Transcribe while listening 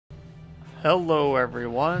Hello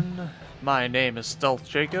everyone, my name is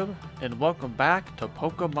StealthJacob, and welcome back to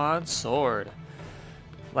Pokémon Sword.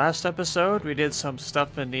 Last episode, we did some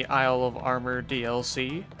stuff in the Isle of Armor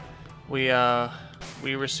DLC.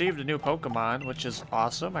 We received a new Pokemon, which is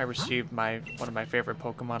awesome. I received one of my favorite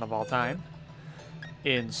Pokemon of all time,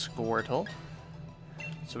 in Squirtle.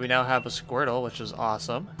 So we now have a Squirtle, which is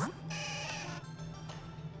awesome.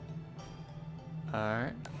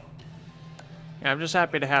 Alright. Yeah, I'm just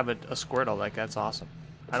happy to have a Squirtle, like, that's awesome.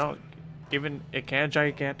 It can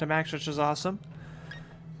Gigantamax, which is awesome,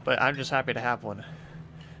 but I'm just happy to have one.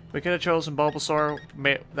 We could have chosen Bulbasaur,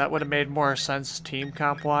 that would have made more sense team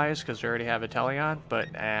comp-wise, because we already have Inteleon,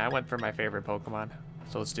 but I went for my favorite Pokemon,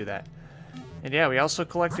 so let's do that. And yeah, we also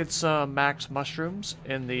collected some max mushrooms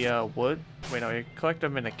in the wood. Wait, no, we collected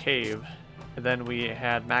them in a cave, and then we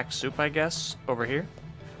had max soup, I guess, over here.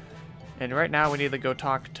 And right now we need to go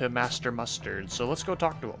talk to Master Mustard, so let's go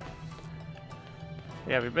talk to him.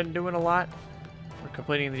 Yeah, we've been doing a lot. We're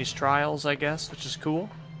completing these trials, I guess, which is cool.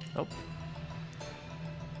 Oh.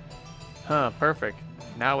 Huh, perfect.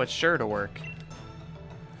 Now it's sure to work.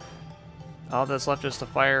 All that's left is to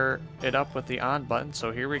fire it up with the on button,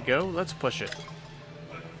 so here we go. Let's push it.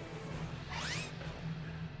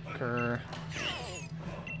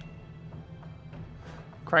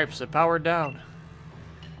 Cripes, it powered down.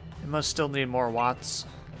 It must still need more watts.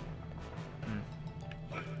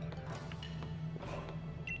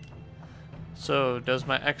 So, does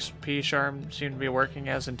my XP charm seem to be working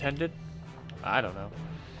as intended? I don't know.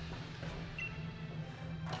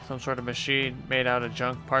 Some sort of machine made out of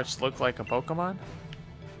junk parts look like a Pokemon?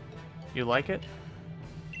 You like it?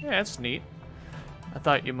 Yeah, it's neat. I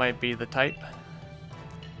thought you might be the type.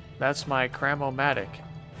 That's my Cramomatic.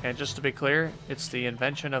 And just to be clear, it's the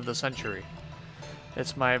invention of the century.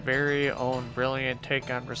 It's my very own brilliant take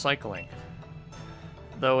on recycling.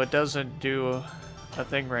 Though it doesn't do a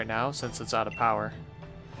thing right now since it's out of power.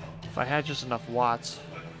 If I had just enough watts,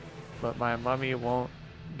 but my mummy won't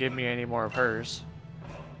give me any more of hers.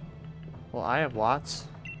 Well, I have watts.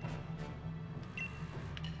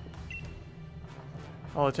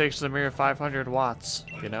 All it takes is a mere 500 watts,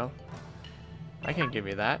 you know? I can give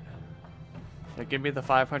you that. Give me the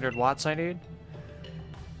 500 watts I need.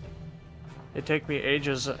 It'd take me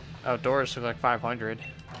ages outdoors to like 500.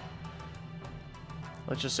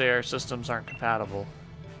 Let's just say our systems aren't compatible.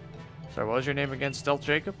 So what was your name again,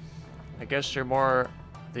 StealthJacob? I guess you're more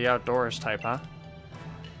the outdoors type, huh?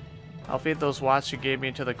 I'll feed those watts you gave me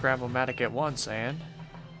into the Cramomatic at once, and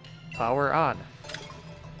power on.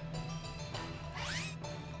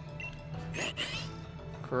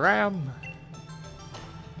 Cram!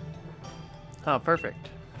 Oh, perfect.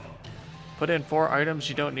 Put in 4 items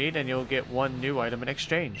you don't need and you'll get 1 new item in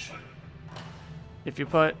exchange. If you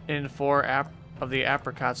put in 4 of the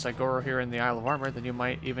apricots that grow here in the Isle of Armor, then you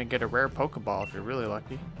might even get a rare Pokeball if you're really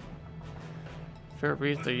lucky. Feel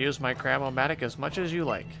free to use my Cramomatic as much as you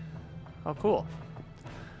like. Oh, cool.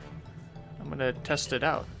 I'm gonna test it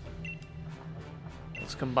out.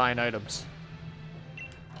 Let's combine items.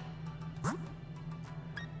 Alright,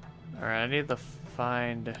 I need to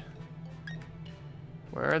find...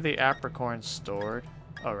 Where are the apricorns stored?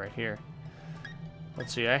 Oh, right here.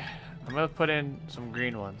 Let's see, I'm gonna put in some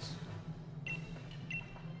green ones.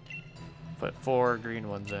 Put 4 green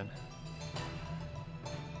ones in.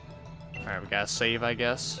 Alright, we gotta save, I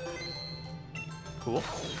guess. Cool.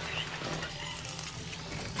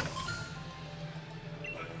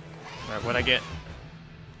 Alright, what'd I get?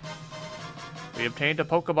 We obtained a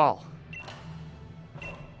Pokeball.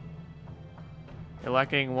 You're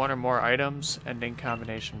lacking 1 or more items, ending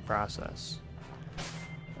combination process.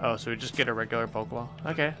 Oh, so we just get a regular Pokeball.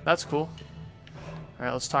 Okay, that's cool.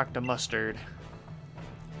 Alright, let's talk to Mustard.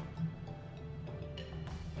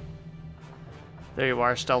 There you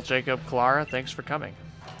are, StealthJacob. Klara, thanks for coming.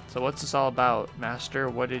 So what's this all about, Master?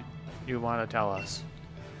 What did you want to tell us?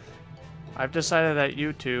 I've decided that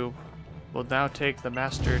you two will now take the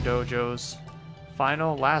Master Dojo's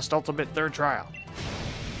last ultimate 3rd trial.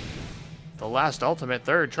 The last ultimate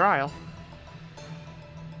 3rd trial?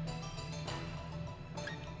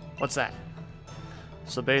 What's that?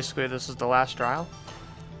 So basically this is the last trial?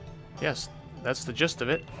 Yes, that's the gist of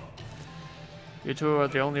it. You two are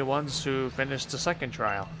the only ones who finished the 2nd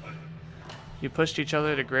trial. You pushed each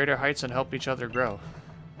other to greater heights and helped each other grow.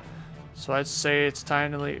 So I'd say it's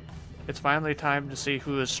finally time to see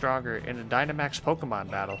who is stronger in a Dynamax Pokemon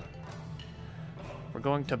battle. We're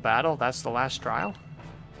going to battle? That's the last trial?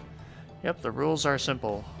 Yep, the rules are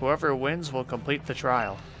simple. Whoever wins will complete the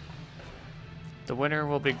trial. The winner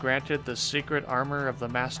will be granted the secret armor of the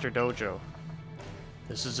Master Dojo.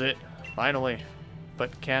 This is it, finally.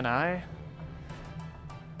 But can I?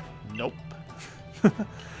 Nope.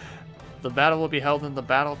 The battle will be held in the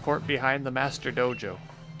battle court behind the Master Dojo.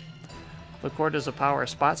 The court is a power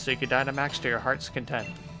spot, so you can Dynamax to your heart's content.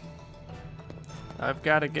 I've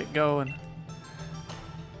got to get going.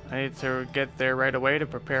 I need to get there right away to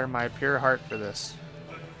prepare my pure heart for this.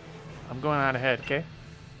 I'm going on ahead, okay?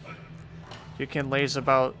 You can laze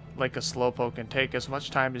about like a slowpoke and take as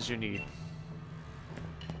much time as you need.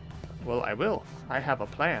 Well, I will. I have a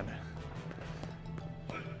plan.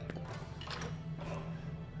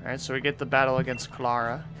 Alright, so we get the battle against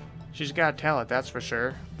Klara. She's got talent, that's for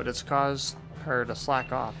sure, but it's caused her to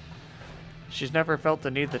slack off. She's never felt the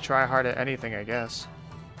need to try hard at anything, I guess.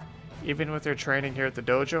 Even with her training here at the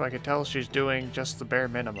dojo, I can tell she's doing just the bare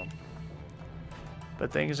minimum.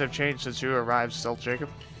 But things have changed since you arrived, StealthJacob.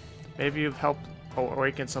 Maybe you've helped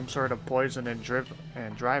awaken some sort of poison and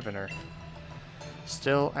drive in her.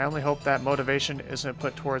 Still, I only hope that motivation isn't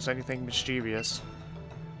put towards anything mischievous.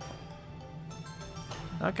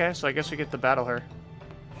 Okay, so I guess we get to battle her.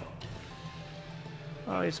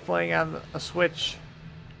 Oh, he's playing on a Switch.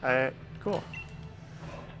 Cool.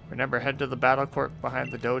 Remember, head to the battle court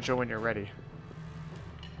behind the dojo when you're ready.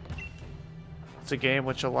 It's a game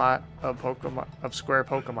which a lot of square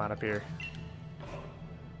Pokemon appear.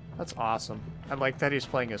 That's awesome. I like that he's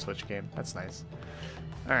playing a Switch game. That's nice.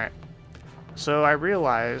 Alright. So I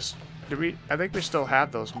realized, I think we still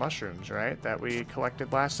have those mushrooms, right? That we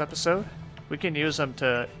collected last episode. We can use them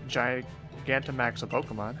to Gigantamax a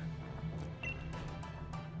Pokemon.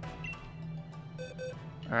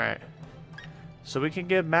 Alright. So we can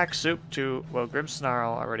give Max Soup to, well,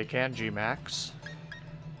 Grimmsnarl already can G-Max.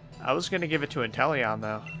 I was going to give it to Inteleon,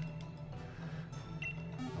 though.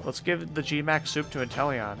 Let's give the G-Max Soup to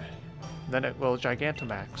Inteleon. Then it will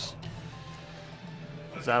Gigantamax.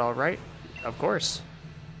 Is that alright? Of course.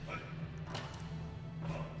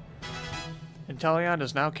 Inteleon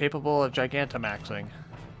is now capable of Gigantamaxing.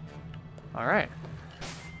 Alright.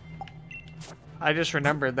 I just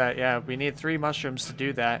remembered that, yeah, we need 3 mushrooms to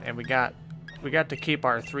do that, and we got to keep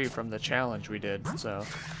our 3 from the challenge we did, so...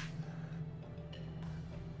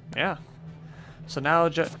 Yeah. So now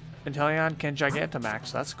Inteleon can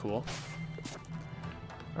Gigantamax, that's cool.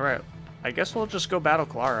 Alright, I guess we'll just go battle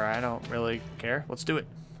Klara, I don't really care. Let's do it.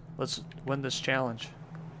 Let's win this challenge.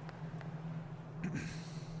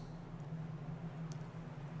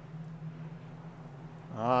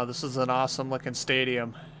 Oh, this is an awesome looking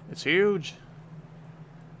stadium. It's huge.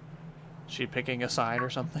 Is she picking a side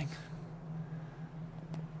or something?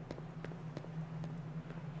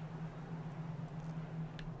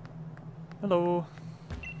 Hello.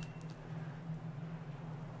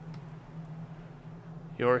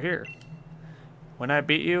 You're here. When I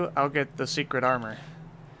beat you, I'll get the secret armor.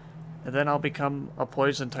 And then I'll become a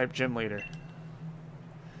poison-type gym leader.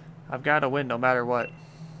 I've got to win no matter what.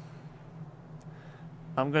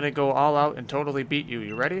 I'm gonna go all out and totally beat you.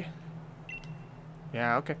 You ready?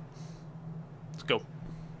 Yeah, okay. Let's go.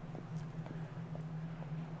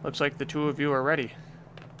 Looks like the 2 of you are ready.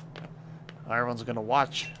 Everyone's gonna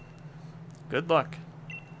watch. Good luck.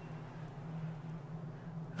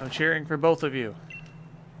 I'm cheering for both of you.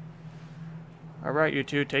 Alright, you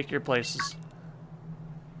 2, take your places.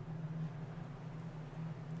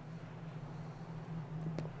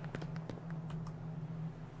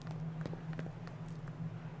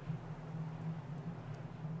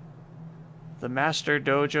 The Master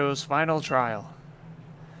Dojo's final trial.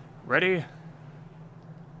 Ready?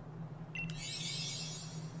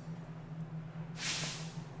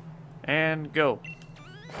 And go.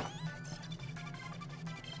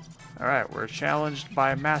 Alright, we're challenged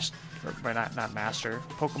by not Master,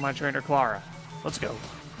 Pokemon Trainer Klara. Let's go.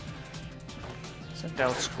 Send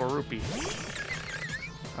out Skorupi.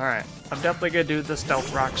 Alright, I'm definitely gonna do the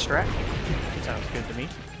Stealth Rock strat. Sounds good to me.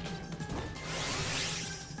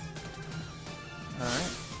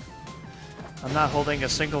 Alright. I'm not holding a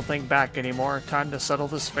single thing back anymore. Time to settle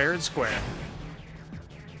this fair and square.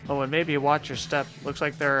 Oh, and maybe watch your step. Looks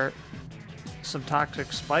like there are some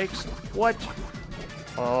toxic spikes. What?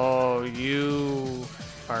 Oh, you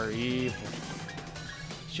are evil.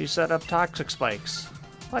 She set up toxic spikes.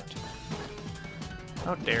 What?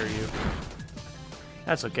 How dare you?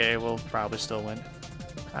 That's okay. We'll probably still win.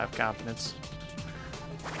 I have confidence.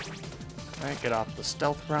 Alright, get off the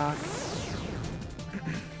Stealth Rock.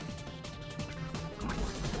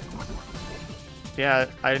 Yeah,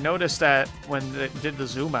 I noticed that when they did the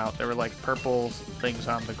zoom out, there were like purple things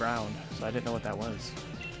on the ground, so I didn't know what that was.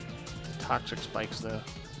 Toxic spikes, though.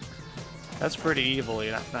 That's pretty evil,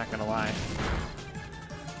 you're not gonna lie.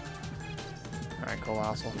 Alright,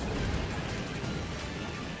 Colossal.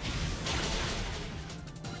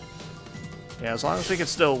 Yeah, as long as we can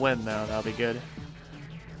still win, though, that'll be good.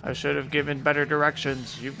 I should have given better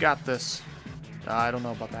directions. You've got this. I don't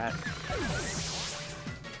know about that.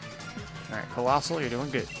 Alright, Colossal, you're doing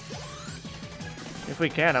good. If we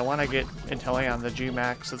can, I want to get Inteleon the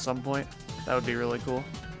G-Max at some point. That would be really cool.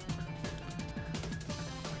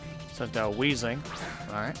 Sent out Weezing.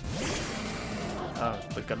 Alright. Oh,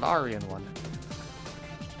 the Galarian one.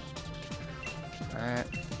 Alright.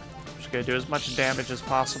 Just gonna do as much damage as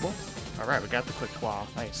possible. Alright, we got the Quick Claw.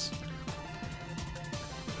 Nice.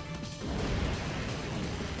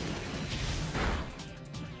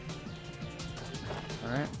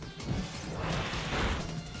 Alright.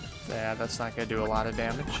 Yeah, that's not gonna do a lot of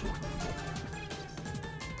damage.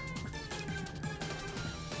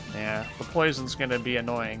 Yeah, the poison's gonna be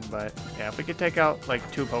annoying, but yeah, if we could take out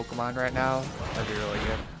like 2 Pokemon right now, that'd be really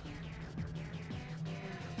good.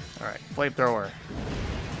 Alright, Flamethrower.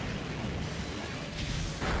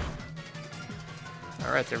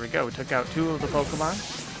 Alright, there we go. We took out 2 of the Pokemon.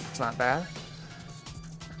 It's not bad.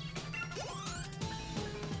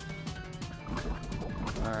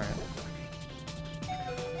 Alright.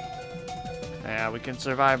 Yeah, we can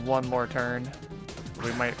survive 1 more turn.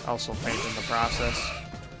 We might also faint in the process.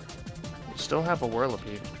 We still have a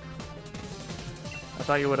Whirlipede. I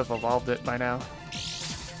thought you would have evolved it by now.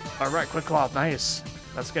 Alright, Quick Claw, nice.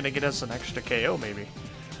 That's gonna get us an extra KO, maybe.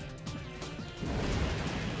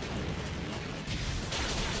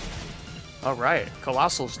 Alright,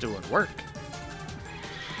 Colossal's doing work.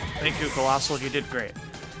 Thank you, Colossal, you did great.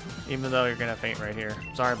 Even though you're gonna faint right here.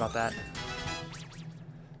 Sorry about that.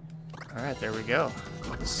 Alright, there we go.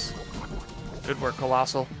 Good work,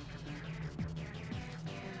 Colossal.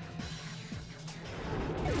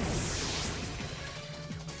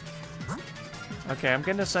 Okay, I'm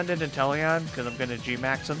gonna send in Inteleon because I'm gonna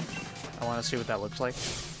G-Max him. I want to see what that looks like.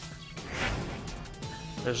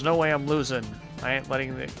 There's no way I'm losing. I ain't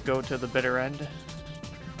letting it go to the bitter end.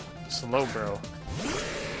 Slow, bro.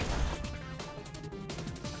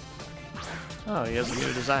 Oh, he has a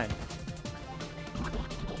new design.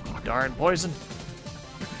 Darn poison.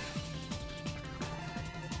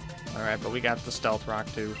 Alright, but we got the Stealth Rock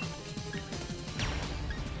too.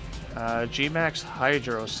 G-Max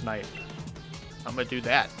Hydro Snipe. I'm gonna do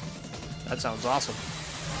that. That sounds awesome.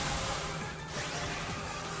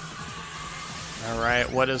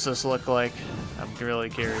 Alright, what does this look like? I'm really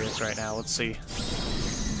curious right now. Let's see.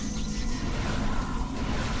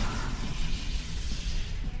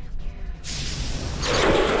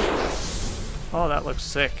 Oh, that looks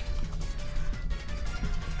sick.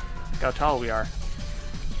 Look how tall we are.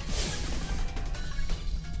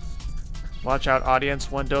 Watch out, audience.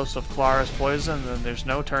 1 dose of Klara's poison, and then there's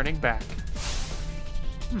no turning back.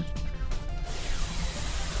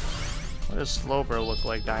 What does Slowbro look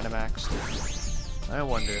like, Dynamax? I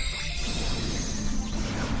wonder.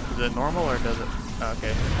 Is it normal or does it... Oh,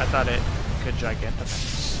 okay, I thought it could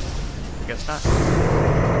Gigantamax. I guess not.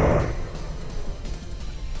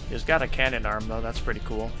 He's got a cannon arm though, that's pretty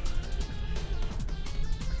cool.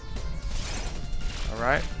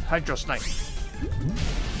 Alright, Hydro Snipe.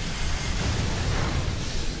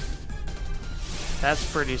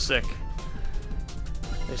 That's pretty sick.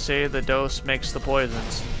 They say the dose makes the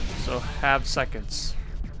poisons, so have seconds.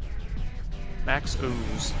 Max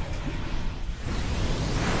Ooze.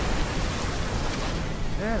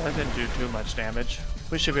 Yeah, that didn't do too much damage.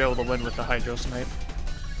 We should be able to win with the Hydro Snipe.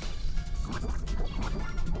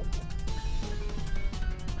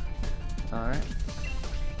 Alright.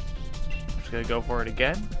 Just gonna go for it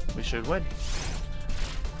again. We should win.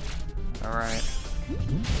 Alright.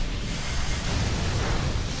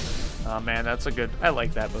 Oh man, that's a good... I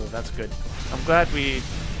like that move. That's good. I'm glad we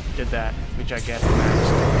did that. We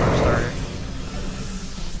Gigantamaxed our starter.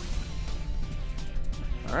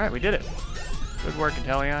 Alright, we did it. Good work,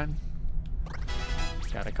 Inteleon.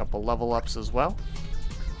 Got a couple level ups as well.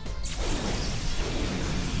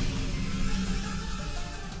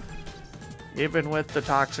 Even with the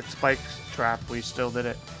Toxic Spike trap, we still did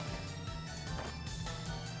it.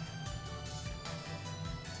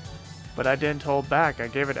 But I didn't hold back. I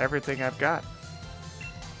gave it everything I've got.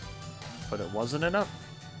 But it wasn't enough.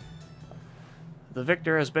 The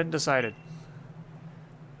victor has been decided.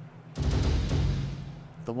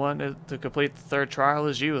 The one to complete the 3rd trial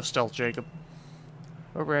is you, StealthJacob.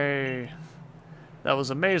 Hooray! That was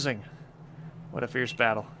amazing. What a fierce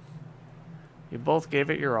battle. You both gave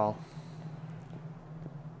it your all.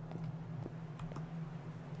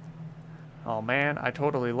 Oh man, I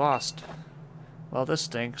totally lost. Well, this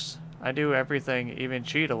stinks. I do everything, even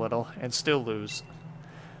cheat a little, and still lose.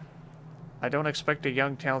 I don't expect a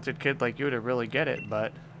young, talented kid like you to really get it,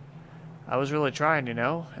 but I was really trying, you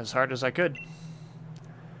know, as hard as I could.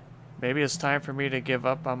 Maybe it's time for me to give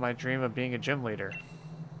up on my dream of being a gym leader.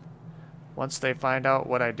 Once they find out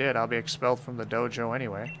what I did, I'll be expelled from the dojo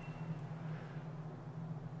anyway.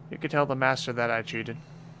 You could tell the master that I cheated.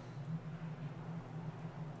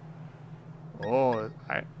 Oh,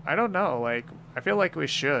 I don't know, like, I feel like we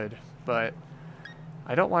should, but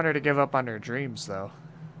I don't want her to give up on her dreams, though.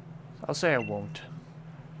 I'll say I won't.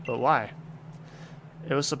 But why?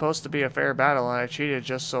 It was supposed to be a fair battle, and I cheated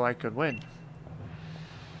just so I could win.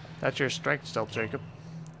 That's your strength, StealthJacob.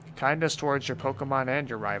 Kindness towards your Pokemon and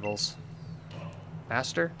your rivals.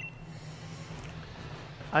 Master?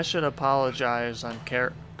 I should apologize on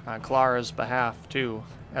Klara's behalf, too,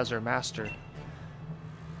 as her master.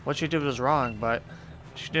 What she did was wrong, but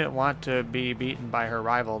she didn't want to be beaten by her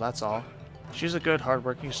rival, that's all. She's a good,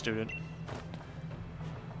 hardworking student.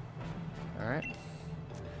 Alright.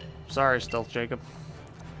 Sorry, StealthJacob.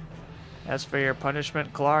 As for your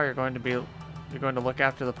punishment, Klara, you're going to look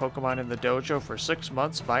after the Pokemon in the dojo for 6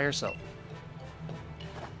 months by yourself.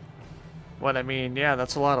 What, I mean, yeah,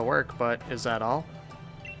 that's a lot of work, but is that all?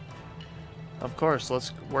 Of course,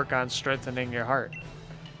 let's work on strengthening your heart.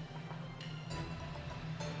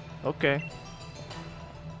 Okay.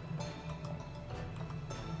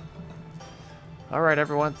 Alright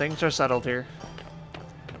everyone, things are settled here.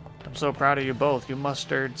 I'm so proud of you both. You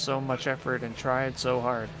mustered so much effort and tried so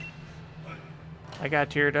hard. I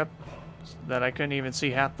got teared up that I couldn't even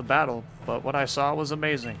see half the battle, but what I saw was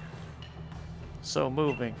amazing. So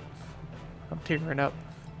moving. I'm tearing up.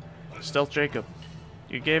 StealthJacob,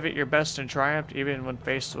 you gave it your best and triumphed even when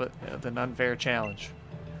faced with an unfair challenge.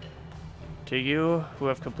 To you, who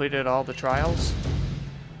have completed all the trials,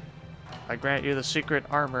 I grant you the secret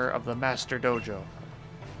armor of the Master Dojo.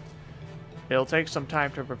 It'll take some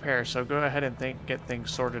time to prepare, so go ahead and get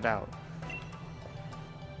things sorted out.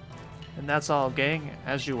 And that's all, gang,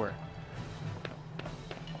 as you were.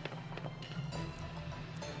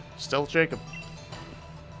 StealthJacob.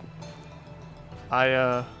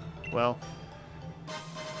 Well,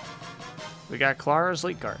 we got Klara's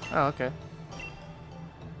lead card. Oh, okay.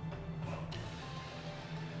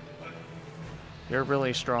 You're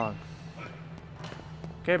really strong.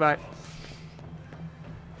 Okay, bye.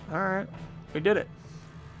 Alright, we did it.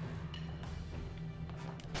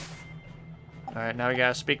 Alright, now we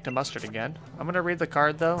gotta speak to Mustard again. I'm gonna read the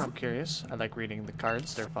card, though. I'm curious. I like reading the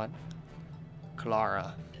cards. They're fun.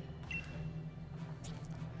 Klara.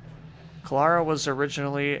 Klara was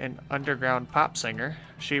originally an underground pop singer.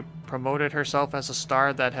 She promoted herself as a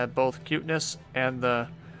star that had both cuteness and the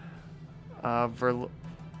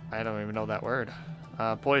I don't even know that word.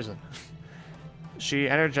 Poison. She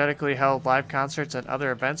energetically held live concerts and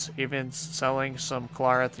other events, even selling some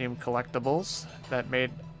Klara-themed collectibles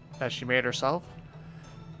that she made herself.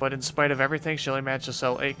 But in spite of everything, she only managed to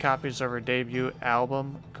sell 8 copies of her debut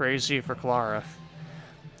album, Crazy for Klara.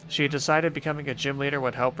 She decided becoming a gym leader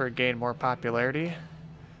would help her gain more popularity,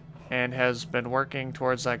 and has been working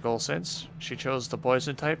towards that goal since. She chose the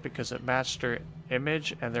poison type because it matched her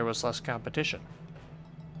image and there was less competition.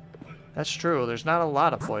 That's true, there's not a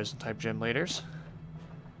lot of poison type gym leaders.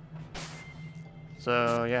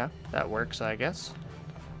 So yeah, that works, I guess.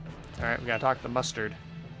 Alright, we gotta talk to Mustard.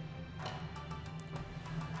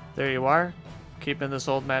 There you are, keeping this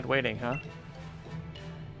old man waiting, huh?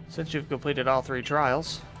 Since you've completed all 3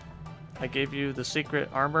 trials, I gave you the secret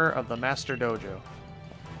armor of the Master Dojo.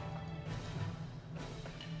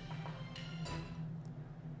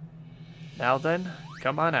 Now then,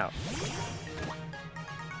 come on out.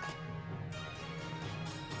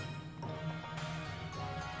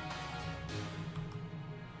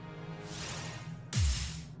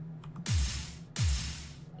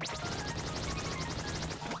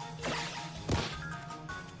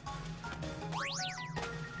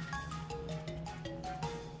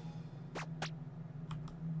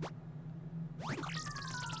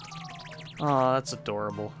 Oh, that's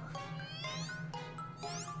adorable.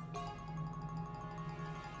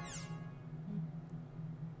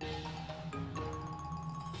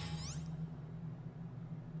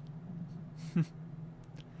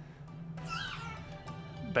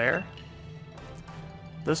 Bear?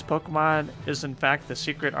 This Pokemon is in fact the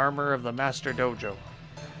secret armor of the Master Dojo.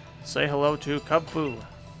 Say hello to Kubfu.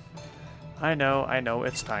 I know,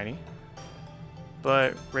 it's tiny.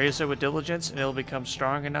 But raise it with diligence and it'll become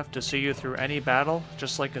strong enough to see you through any battle,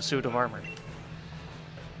 just like a suit of armor.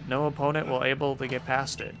 No opponent will able to get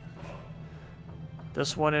past it.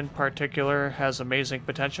 This one in particular has amazing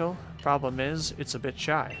potential. Problem is, it's a bit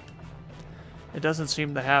shy. It doesn't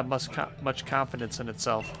seem to have much confidence in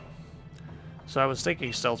itself. So I was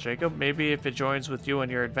thinking, StealthJacob, maybe if it joins with you on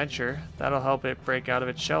your adventure, that'll help it break out of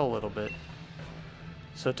its shell a little bit.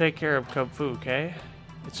 So take care of Kubfu, okay?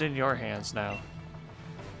 It's in your hands now.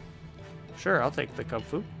 Sure, I'll take the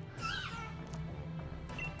Kubfu.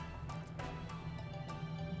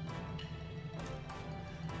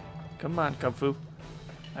 Come on, Kubfu.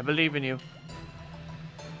 I believe in you.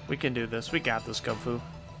 We can do this. We got this, Kubfu.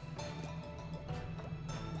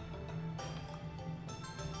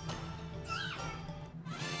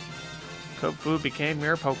 Kubfu became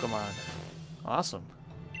your Pokemon. Awesome.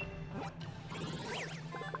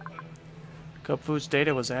 Kubfu's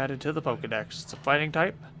data was added to the Pokedex. It's a fighting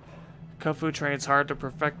type. Kubfu trains hard to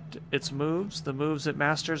perfect its moves. The moves it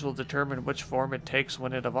masters will determine which form it takes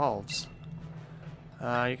when it evolves.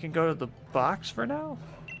 You can go to the box for now,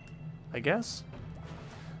 I guess.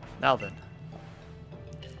 Now then.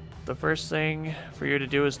 The first thing for you to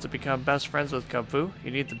do is to become best friends with Kubfu. You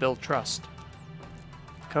need to build trust.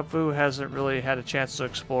 Kubfu hasn't really had a chance to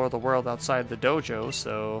explore the world outside the dojo,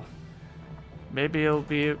 so maybe you'll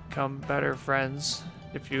become better friends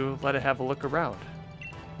if you let it have a look around.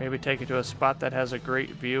 Maybe take it to a spot that has a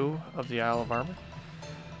great view of the Isle of Armor.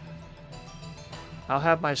 I'll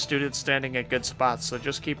have my students standing at good spots, so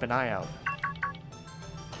just keep an eye out.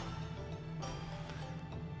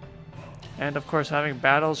 And of course, having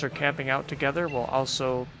battles or camping out together will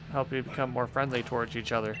also help you become more friendly towards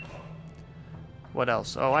each other. What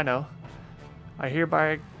else? Oh, I know. I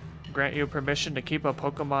hereby grant you permission to keep a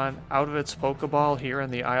Pokemon out of its Pokeball here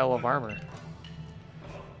in the Isle of Armor.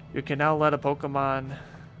 You can now let the Pokemon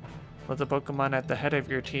at the head of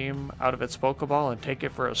your team out of its Pokeball and take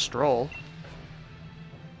it for a stroll.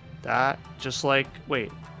 That, just like,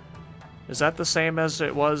 wait, is that the same as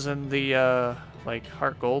it was in the, like,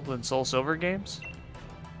 Heart Gold and Soul Silver games?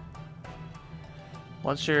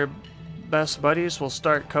 Once your best buddies will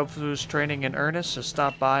start Kubfu's training in earnest, just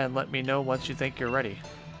stop by and let me know once you think you're ready.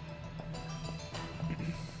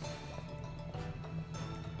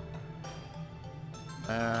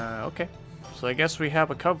 Okay. So I guess we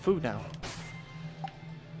have a Kubfu now.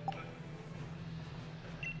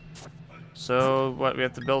 So, what, we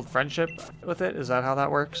have to build friendship with it? Is that how that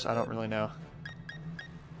works? I don't really know.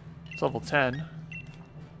 It's level 10.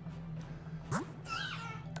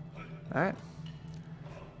 Alright.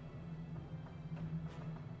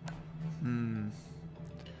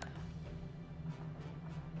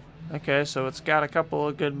 Okay, so it's got a couple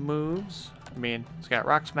of good moves. I mean, it's got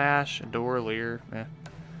Rock Smash, Endure, Leer,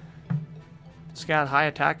 It's got high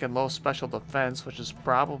attack and low special defense, which is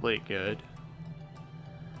probably good.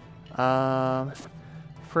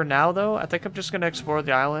 For now, though, I think I'm just going to explore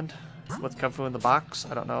the island with Kubfu in the box.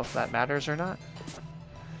 I don't know if that matters or not.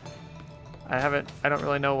 I don't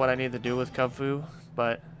really know what I need to do with Kubfu,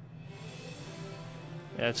 but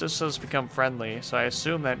yeah, it just says become friendly, so I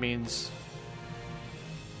assume that means...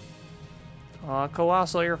 Aw,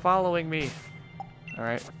 Colossal, you're following me!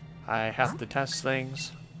 Alright, I have to test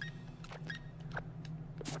things.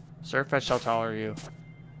 Surfetch, how tall are you?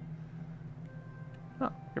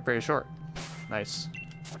 Oh, you're pretty short. Nice.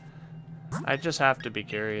 I just have to be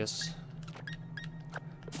curious.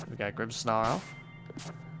 We got Grimmsnarl.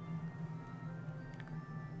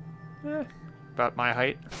 About my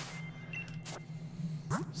height.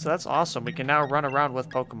 So that's awesome. We can now run around with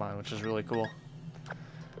Pokemon, which is really cool.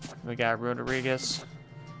 We got Runerigus.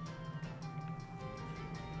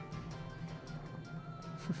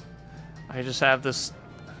 I just have this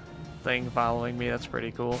thing following me. That's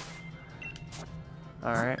pretty cool.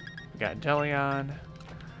 Alright. We got Inteleon.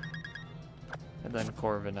 And then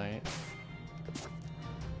Corviknight.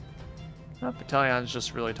 Oh, Inteleon's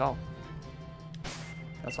just really tall.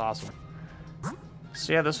 That's awesome.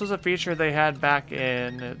 So yeah, this was a feature they had back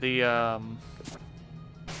in the,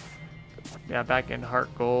 yeah, back in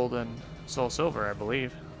Heart Gold and Soul Silver, I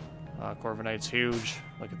believe. Corviknight's huge.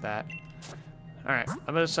 Look at that. Alright,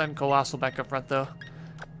 I'm gonna send Colossal back up front, though.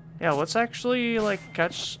 Yeah, let's actually, like,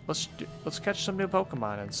 let's catch some new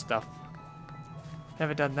Pokemon and stuff.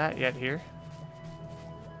 Haven't done that yet here.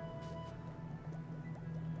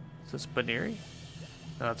 Is this Baneri?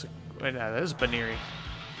 No, that's a... Wait, no, that is Baneri.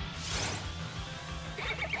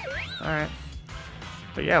 Alright.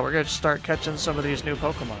 But yeah, we're gonna start catching some of these new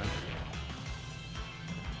Pokemon.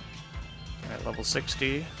 Alright, level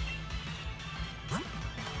 60.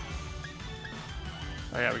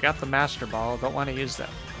 Oh yeah, we got the Master Ball. Don't want to use that.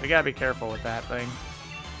 We gotta be careful with that thing.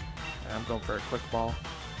 Right, I'm going for a Quick Ball.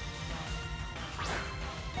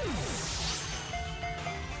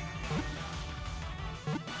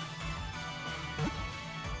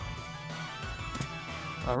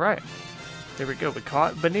 Alright. There we go. We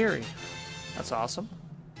caught Baneri. That's awesome.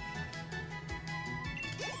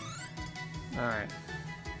 Alright.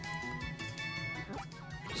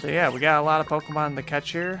 So yeah, we got a lot of Pokemon to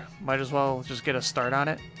catch here. Might as well just get a start on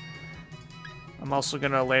it. I'm also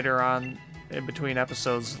gonna later on, in between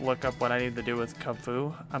episodes, look up what I need to do with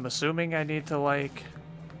Kubfu. I'm assuming I need to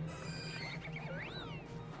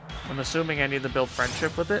build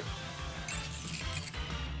friendship with it.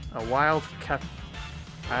 A wild cat.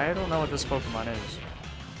 I don't know what this Pokemon is.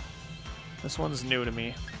 This one's new to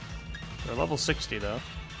me. They're level 60 though,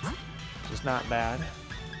 which is not bad.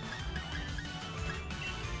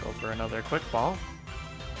 Go for another quick ball.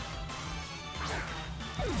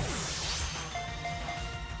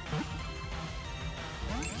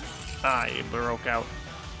 Ah, you broke out.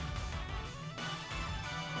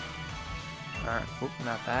 Alright, oop,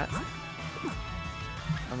 not that.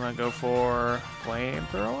 I'm gonna go for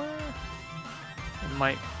Flamethrower.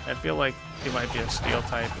 I feel like he might be a Steel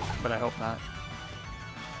type, but I hope not.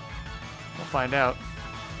 We'll find out.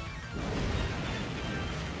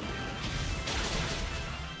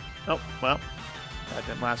 Oh, well, that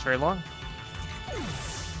didn't last very long.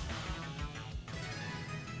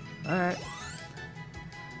 Alright.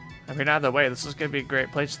 I mean, either way, this is going to be a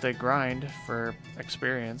great place to grind for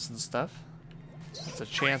experience and stuff. It's a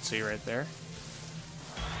Chansey right there.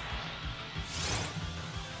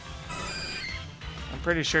 I'm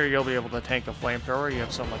pretty sure you'll be able to tank a Flamethrower. You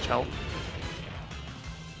have so much health.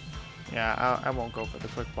 Yeah, I won't go for the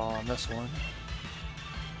quick ball on this one.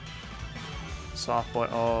 Soft boy.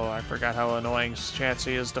 Oh, I forgot how annoying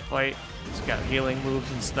Chansey is to fight. He's got healing moves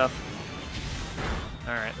and stuff.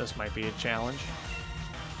 Alright, this might be a challenge.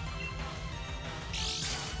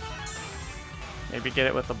 Maybe get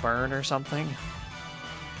it with a burn or something.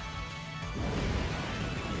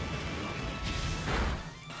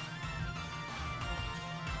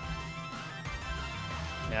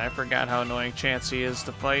 Yeah, I forgot how annoying Chansey is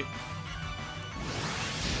to fight.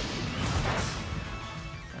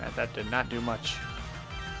 Alright, that did not do much.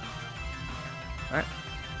 Alright.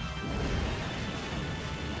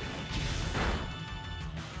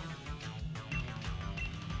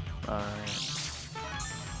 Alright.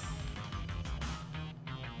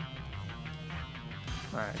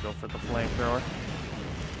 Alright, go for the Flamethrower.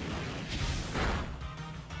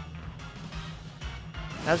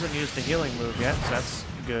 Hasn't used the healing move yet, so that's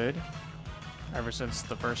good. Ever since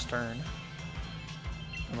the first turn.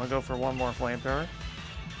 I'm gonna go for one more Flamethrower.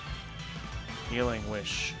 Healing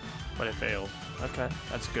Wish, but it failed. Okay,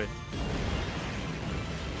 that's good.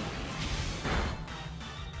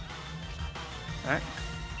 Alright.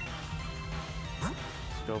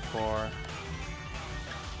 Let's go for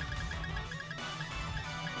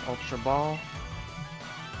Ultra Ball.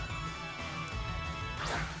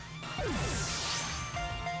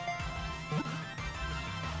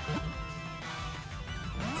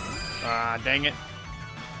 Ah, dang it.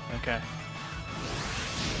 Okay.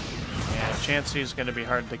 Yeah, Chansey's gonna be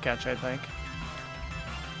hard to catch, I think.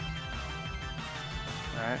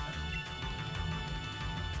 Alright.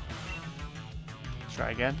 Try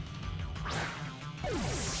again.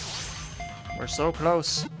 We're so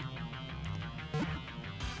close.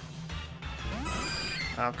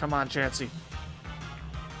 Oh, come on, Chansey.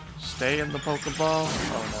 Stay in the Pokeball.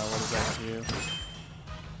 Oh no, what does that do?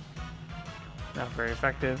 Not very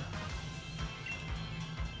effective.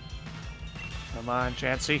 Come on,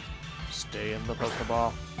 Chansey. Stay in the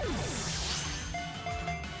Pokeball.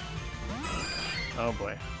 Oh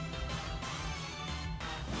boy.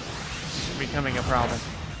 This is becoming a problem.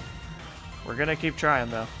 We're gonna keep trying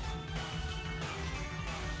though.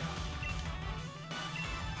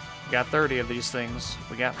 We got 30 of these things.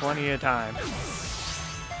 We got plenty of time.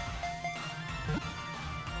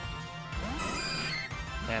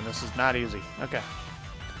 Man, this is not easy. Okay.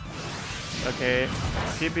 Okay,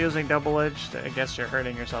 keep using double-edged. I guess you're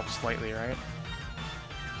hurting yourself slightly, right?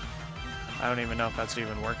 I don't even know if that's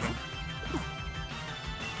even working.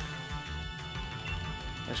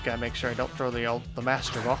 I just gotta make sure I don't throw the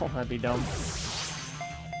Master Ball. That'd be dumb.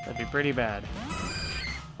 That'd be pretty bad.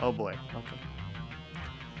 Oh boy, okay.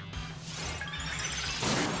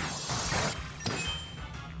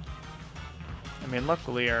 I mean,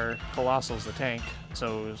 luckily our Colossal's a tank,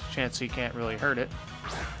 so Chansey can't really hurt it.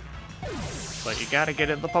 But you gotta get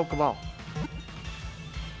in the Pokeball.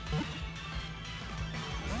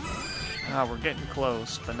 Ah, we're getting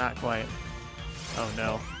close, but not quite. Oh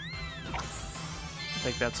no. I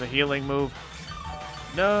think that's a healing move.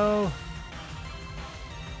 No!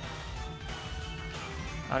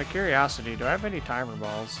 Out of curiosity, do I have any timer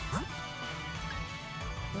balls?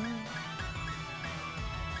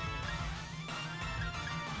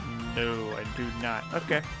 No, I do not.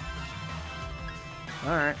 Okay.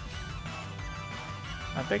 Alright.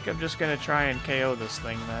 I think I'm just gonna try and KO this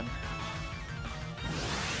thing then.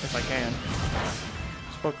 If I can.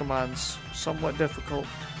 This Pokemon's somewhat difficult.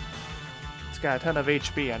 It's got a ton of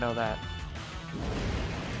HP, I know that.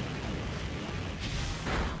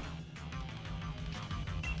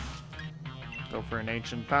 Go for an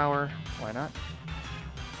ancient power. Why not?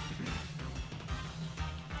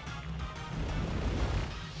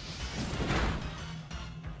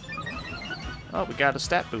 Oh, we got a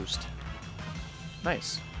stat boost.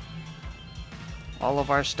 Nice. All of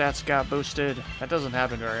our stats got boosted. That doesn't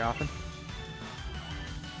happen very often.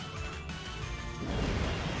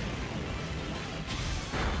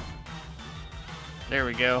 There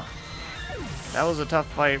we go. That was a tough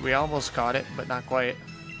fight. We almost caught it, but not quite.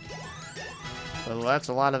 So that's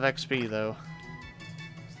a lot of XP, though.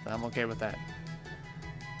 So I'm okay with that.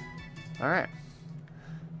 Alright.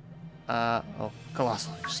 Oh,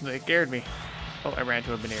 Colossal. It scared me. Oh, I ran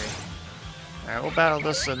into a Baneri. Alright, we'll battle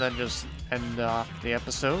this and then just end off the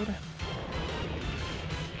episode.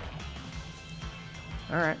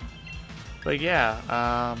 Alright. But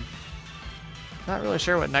yeah, not really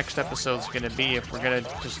sure what next episode's gonna be. If we're gonna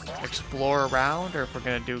just explore around or if we're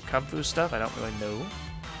gonna do Kubfu stuff, I don't really know.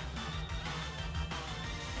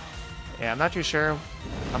 Yeah, I'm not too sure.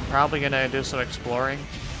 I'm probably gonna do some exploring.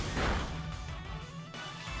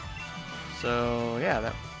 So yeah,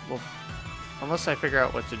 that will, unless I figure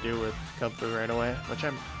out what to do with Kubfu right away, which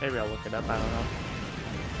maybe I'll look it up. I don't know.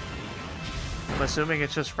 I'm assuming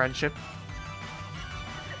it's just friendship.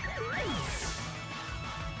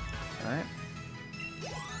 All right.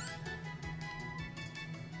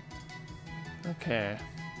 Okay.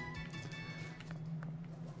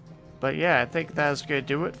 But yeah, I think that's gonna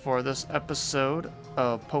do it for this episode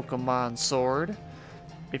of Pokemon Sword.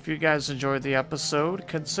 If you guys enjoyed the episode,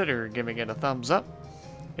 consider giving it a thumbs up.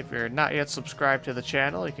 If you're not yet subscribed to the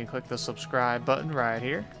channel, you can click the subscribe button right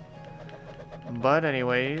here. But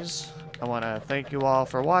anyways, I want to thank you all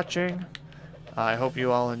for watching. I hope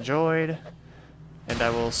you all enjoyed, and I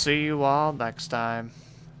will see you all next time.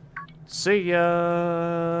 See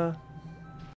ya!